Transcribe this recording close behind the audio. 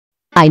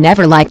I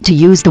never liked to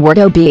use the word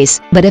obese,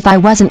 but if I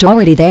wasn't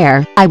already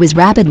there, I was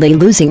rapidly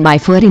losing my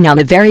footing on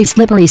a very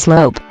slippery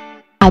slope.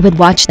 I would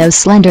watch those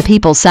slender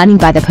people sunning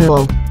by the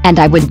pool, and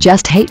I would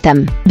just hate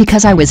them,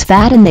 because I was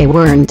fat and they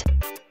weren't.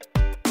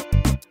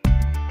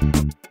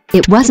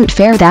 It wasn't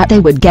fair that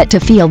they would get to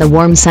feel the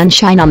warm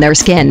sunshine on their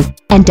skin,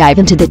 and dive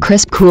into the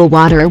crisp cool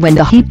water when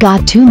the heat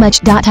got too much.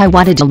 I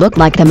wanted to look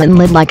like them and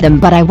live like them,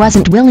 but I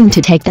wasn't willing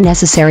to take the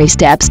necessary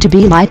steps to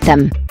be like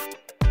them.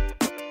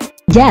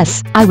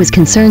 Yes, I was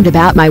concerned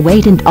about my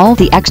weight and all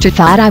the extra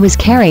fat I was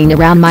carrying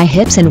around my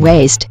hips and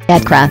waist,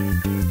 etc.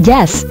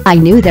 Yes, I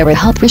knew there were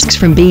health risks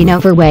from being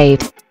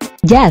overweight.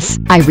 Yes,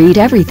 I read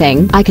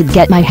everything I could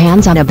get my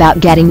hands on about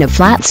getting a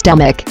flat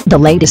stomach, the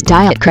latest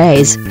diet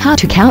craze, how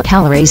to count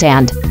calories,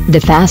 and the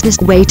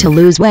fastest way to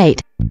lose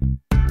weight.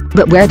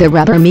 But where the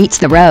rubber meets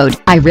the road,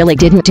 I really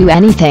didn't do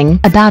anything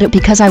about it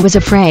because I was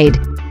afraid.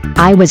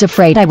 I was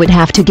afraid I would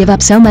have to give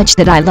up so much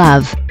that I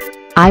love.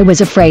 I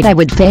was afraid I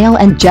would fail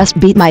and just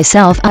beat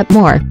myself up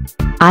more.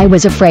 I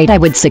was afraid I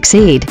would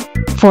succeed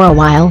for a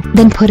while,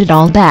 then put it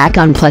all back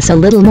on plus a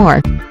little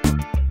more.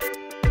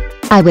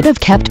 I would have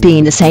kept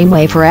being the same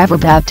way forever,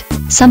 but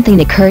something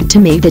occurred to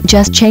me that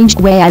just changed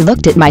the way I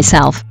looked at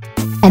myself.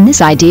 And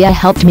this idea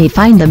helped me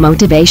find the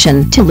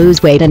motivation to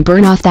lose weight and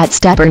burn off that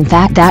stubborn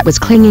fat that was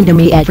clinging to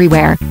me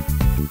everywhere.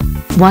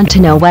 Want to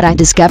know what I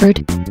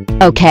discovered?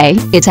 Okay,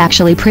 it's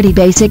actually pretty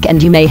basic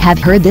and you may have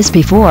heard this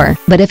before,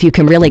 but if you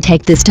can really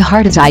take this to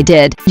heart as I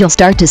did, you'll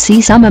start to see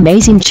some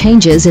amazing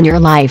changes in your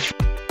life.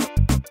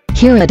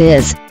 Here it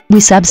is. We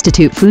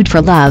substitute food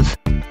for love.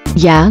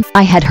 Yeah,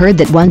 I had heard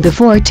that one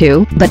before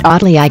too, but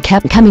oddly I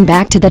kept coming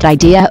back to that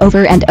idea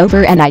over and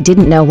over and I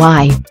didn't know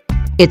why.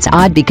 It's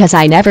odd because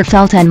I never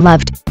felt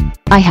unloved.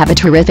 I have a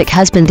terrific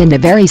husband and a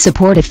very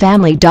supportive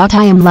family.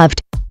 I am loved.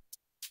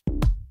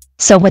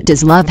 So what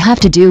does love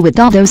have to do with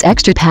all those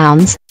extra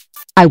pounds?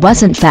 I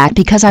wasn't fat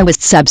because I was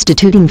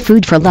substituting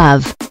food for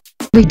love.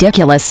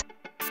 Ridiculous.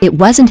 It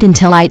wasn't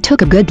until I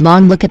took a good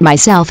long look at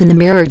myself in the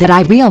mirror that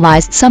I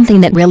realized something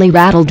that really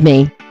rattled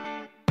me.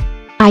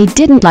 I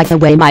didn't like the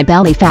way my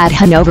belly fat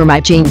hung over my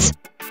jeans.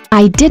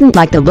 I didn't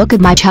like the look of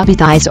my chubby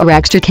thighs or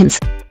extra cans.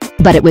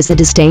 But it was the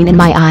disdain in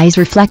my eyes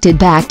reflected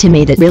back to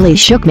me that really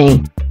shook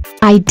me.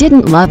 I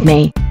didn't love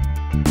me.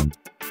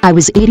 I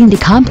was eating to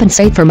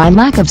compensate for my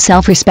lack of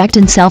self-respect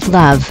and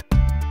self-love.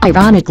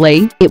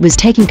 Ironically, it was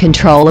taking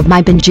control of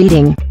my binge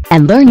eating,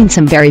 and learning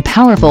some very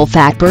powerful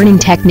fat-burning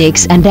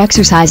techniques and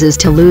exercises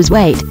to lose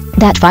weight,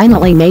 that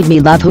finally made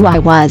me love who I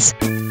was.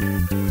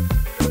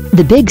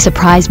 The big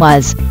surprise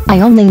was,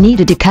 I only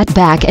needed to cut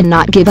back and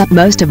not give up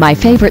most of my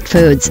favorite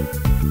foods.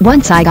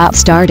 Once I got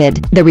started,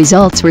 the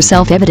results were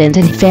self-evident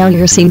and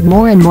failure seemed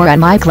more and more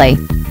unlikely.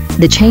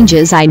 The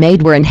changes I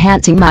made were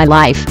enhancing my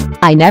life.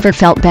 I never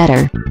felt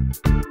better.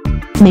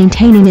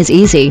 Maintaining is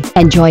easy,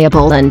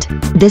 enjoyable, and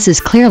this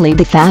is clearly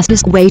the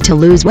fastest way to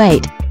lose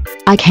weight.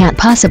 I can't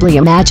possibly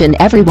imagine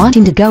ever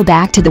wanting to go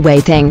back to the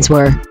way things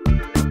were.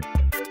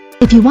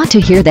 If you want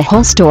to hear the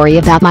whole story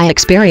about my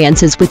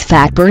experiences with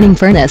Fat Burning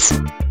Furnace,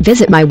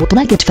 visit my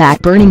website at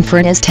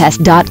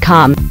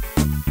fatburningfurnacetest.com.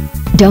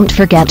 Don't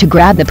forget to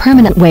grab the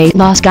permanent weight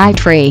loss guide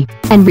free,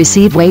 and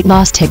receive weight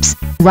loss tips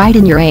right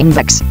in your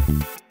inbox.